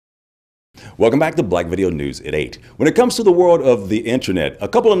Welcome back to Black Video News at 8. When it comes to the world of the internet, a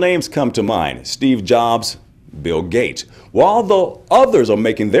couple of names come to mind: Steve Jobs, Bill Gates. While the others are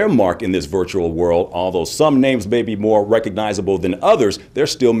making their mark in this virtual world, although some names may be more recognizable than others, they're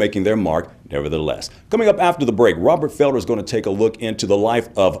still making their mark nevertheless. Coming up after the break, Robert Felder is going to take a look into the life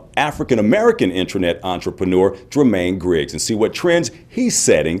of African-American internet entrepreneur Jermaine Griggs and see what trends he's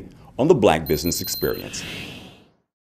setting on the Black business experience.